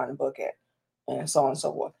go and find the book at, and so on and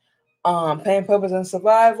so forth. Pain, Purpose, and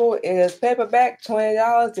Survival is paperback,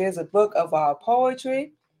 $20. There's a book of our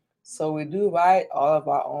poetry. So we do write all of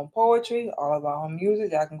our own poetry, all of our own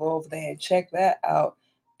music. Y'all can go over there and check that out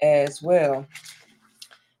as well.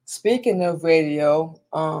 Speaking of radio,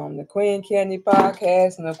 the Queen Candy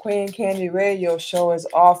podcast and the Queen Candy radio show is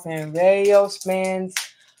offering radio spins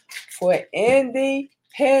for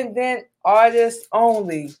independent artists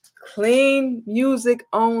only. Clean music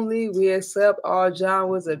only. We accept all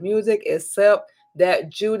genres of music except that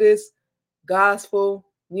Judas gospel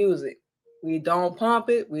music. We don't pump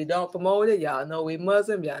it. We don't promote it. Y'all know we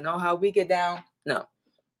Muslim. Y'all know how we get down. No,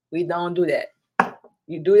 we don't do that.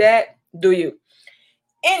 You do that, do you?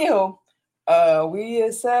 Anywho, we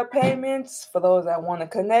accept payments for those that want to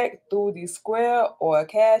connect through the Square or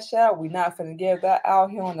Cash App. We're not going to give that out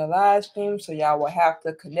here on the live stream, so y'all will have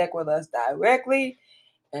to connect with us directly.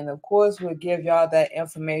 And of course, we'll give y'all that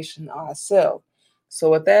information ourselves.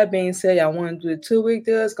 So with that being said, y'all want to do the 2-week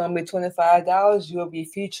deal. It's going to be $25. You'll be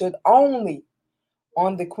featured only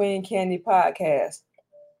on the Queen Candy podcast.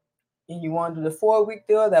 And you want to do the 4-week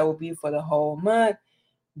deal, that will be for the whole month.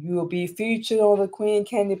 You will be featured on the Queen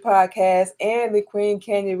Candy podcast and the Queen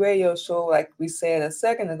Candy radio show, like we said a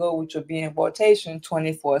second ago, which will be in rotation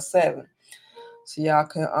 24/7. So y'all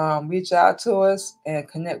can reach out to us and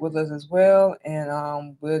connect with us as well,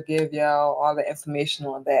 and we'll give y'all all the information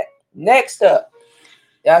on that. Next up,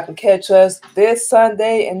 y'all can catch us this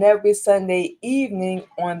Sunday and every Sunday evening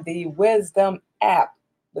on the Wisdom app,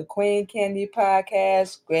 the Queen Candy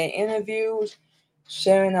podcast, great interviews,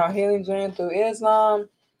 sharing our healing journey through Islam,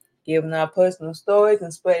 giving our personal stories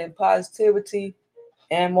and spreading positivity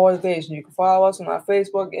and motivation. You can follow us on our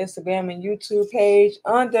Facebook, Instagram, and YouTube page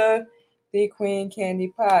under the Queen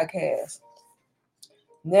Candy Podcast.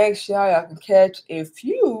 Next, y'all can catch a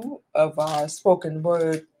few of our spoken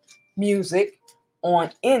word music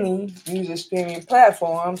on any music streaming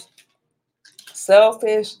platforms.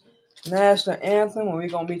 Selfish, National Anthem, and we're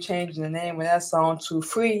going to be changing the name of that song to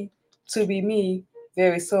Free to Be Me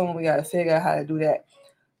very soon. We got to figure out how to do that.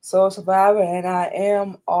 Soul Survivor and I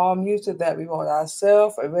Am, all music that we wrote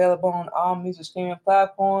ourselves, available on all music streaming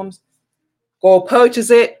platforms. Go purchase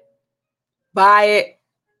it, buy it,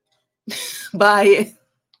 buy it.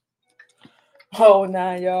 Oh,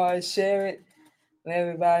 9 yards, share it. Let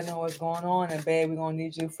everybody know what's going on. And babe, we're going to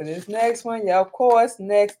need you for this next one. Yeah, of course,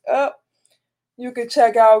 next up, you can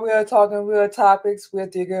check out Real Talking Real Topics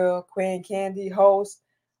with your girl, Queen Candy, host.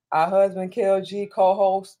 Our husband, KLG,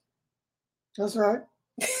 co-host. That's right.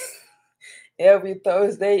 Every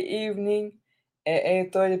Thursday evening at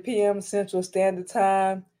 8:30 p.m. Central Standard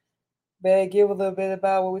Time. Babe, give a little bit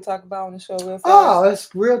about what we talk about on the show real fast. Oh,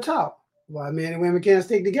 it's real talk. Why men and women can't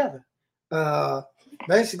stick together.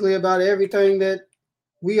 Basically about everything that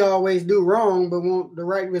we always do wrong but want the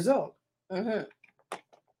right result. Mm-hmm.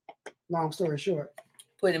 Long story short.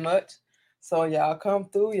 Pretty much. So y'all come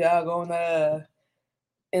through. Y'all gonna,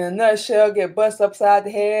 in a nutshell, get bust upside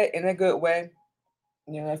the head in a good way.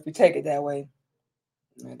 You know, if we take it that way.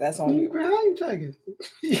 That's on you. How you take it?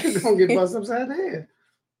 You're going to get bust upside the head.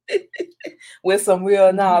 With some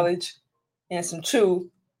real knowledge and some truth,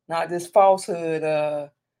 not this falsehood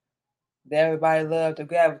that everybody love to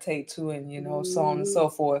gravitate to, and so on and so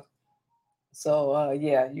forth. So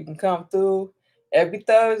yeah, you can come through every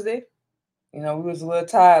Thursday. We was a little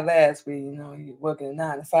tired last week. You working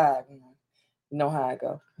 9 to 5. You know how I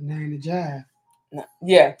go. 9 to jive. No,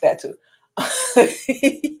 yeah, that too.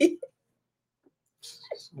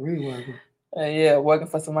 We working. Yeah, working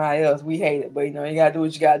for somebody else. We hate it, but you gotta do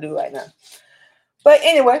what you gotta do right now. But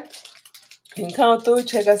anyway, you can come through,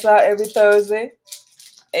 check us out every Thursday,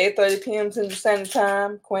 8:30 p.m. Central Standard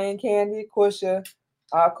Time. Queen Candy, of course,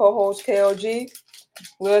 our co-host KLG.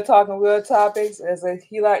 We're talking real topics, as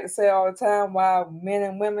he like to say all the time. Why men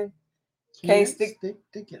and women can't stick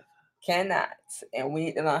together. Cannot, and we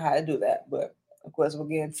need to learn how to do that. But of course, we'll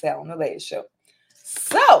get into that on the later show.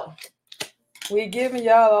 So we're giving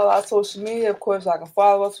y'all all our social media. Of course, y'all can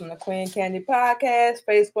follow us from the Queen Candy Podcast,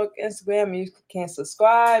 Facebook, Instagram. You can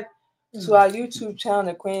subscribe to our YouTube channel,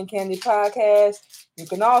 the Queen Candy Podcast. You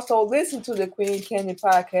can also listen to the Queen Candy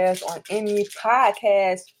Podcast on any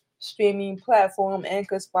podcast streaming platform: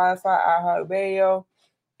 Anchor, Spotify, iHeartRadio,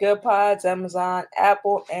 Good Pods, Amazon,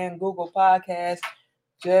 Apple, and Google Podcasts,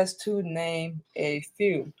 just to name a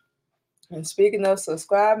few. And speaking of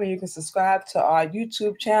subscribing, you can subscribe to our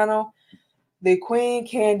YouTube channel, the Queen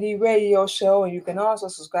Candy Radio Show, and you can also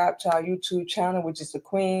subscribe to our YouTube channel, which is the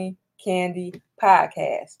Queen Candy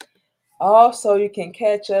Podcast. Also, you can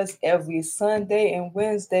catch us every Sunday and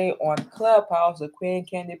Wednesday on Clubhouse, the Queen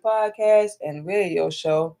Candy Podcast and Radio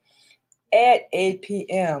Show at 8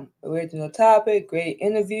 p.m. Original topic, great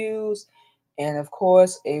interviews, and of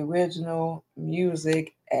course, original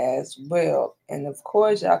music as well. And of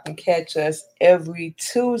course, y'all can catch us every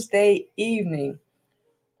Tuesday evening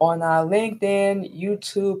on our LinkedIn,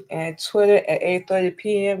 YouTube, and Twitter at 8:30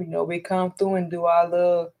 p.m. We come through and do our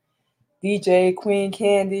little DJ Queen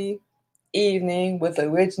Candy evening with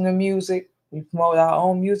original music. We promote our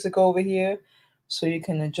own music over here, so you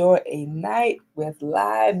can enjoy a night with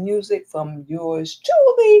live music from yours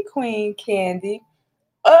truly, Queen Candy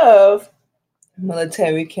of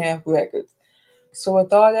Military Camp Records. So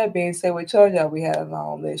with all that being said, we told y'all we had a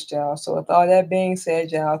long list, y'all. So with all that being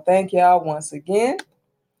said, y'all, thank y'all once again.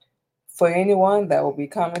 For anyone that will be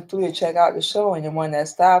coming through to check out the show, and anyone that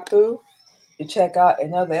stopped through to check out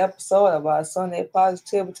another episode of our Sunday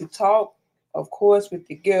Positivity Talk, of course, with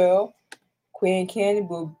the girl, Queen Candy.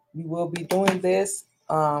 We will be doing this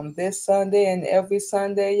this Sunday and every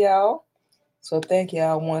Sunday, y'all. So thank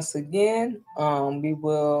y'all once again. We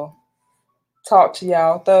will talk to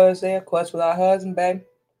y'all Thursday, of course, with our husband, baby,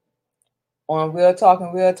 on Real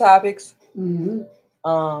Talking Real Topics.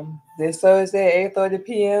 This Thursday, 8:30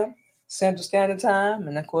 p.m. Central Standard Time.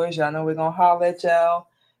 And of course, y'all know we're going to holler at y'all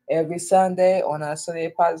every Sunday on our Sunday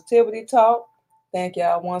Positivity Talk. Thank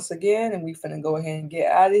y'all once again. And we finna go ahead and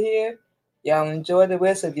get out of here. Y'all enjoy the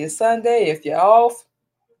rest of your Sunday. If you're off,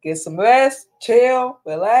 get some rest, chill,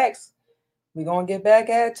 relax. We're going to get back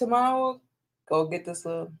at it tomorrow. Go get this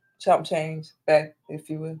little chump change back, if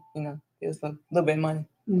you will. It's a little bit of money.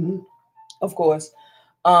 Of course.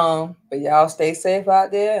 But y'all stay safe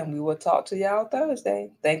out there, and we will talk to y'all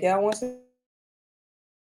Thursday. Thank y'all once again.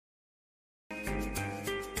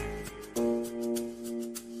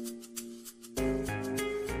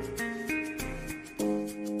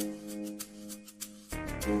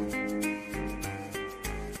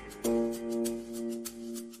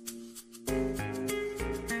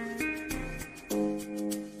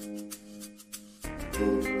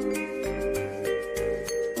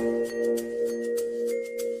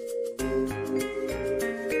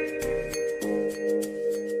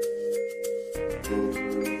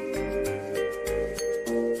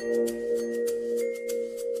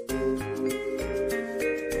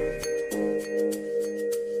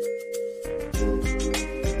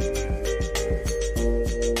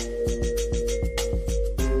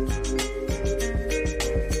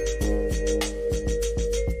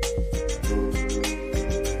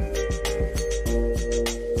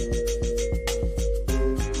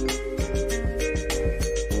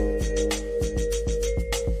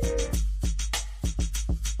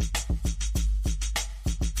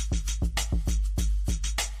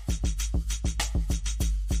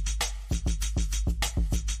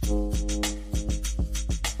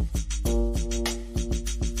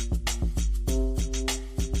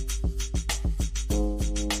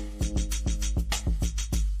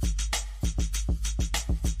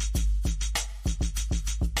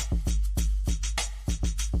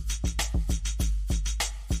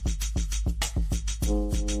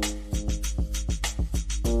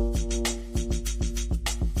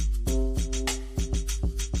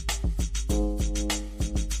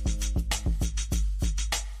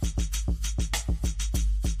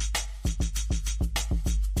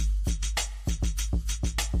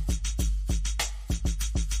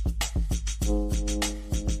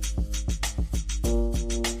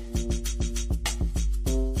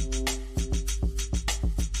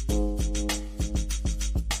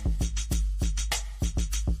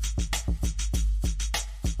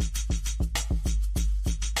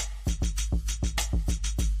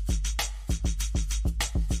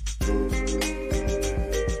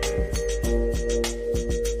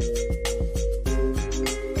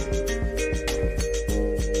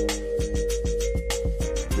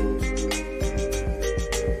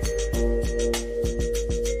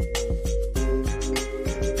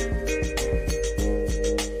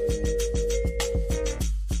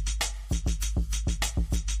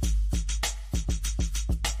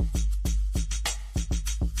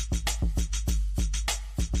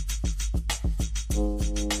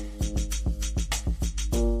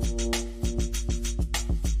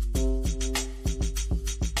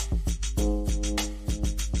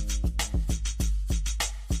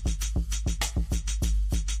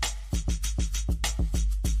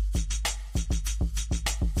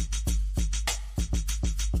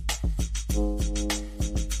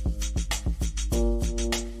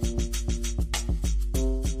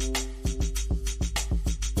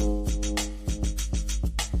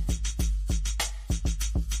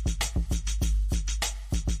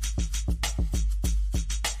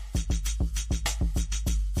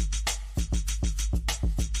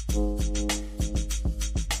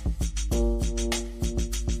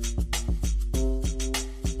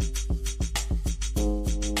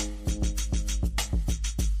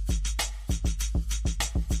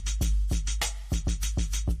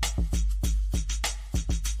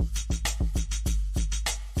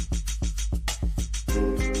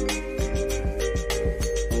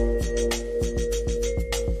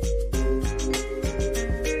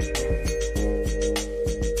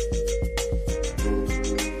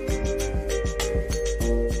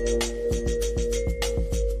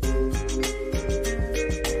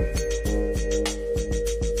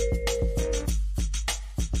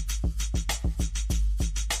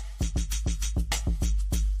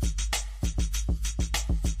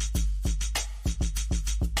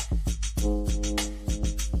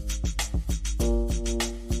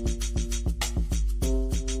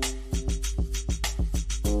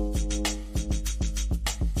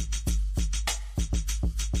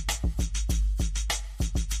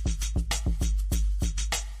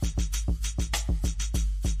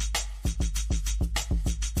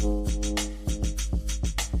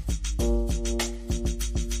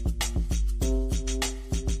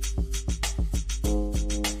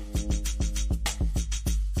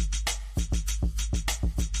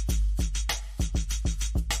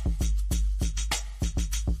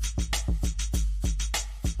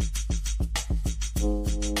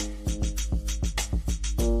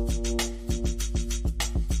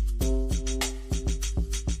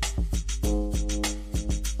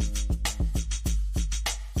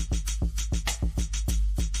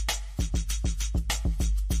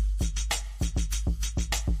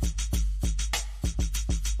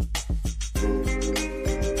 Bye.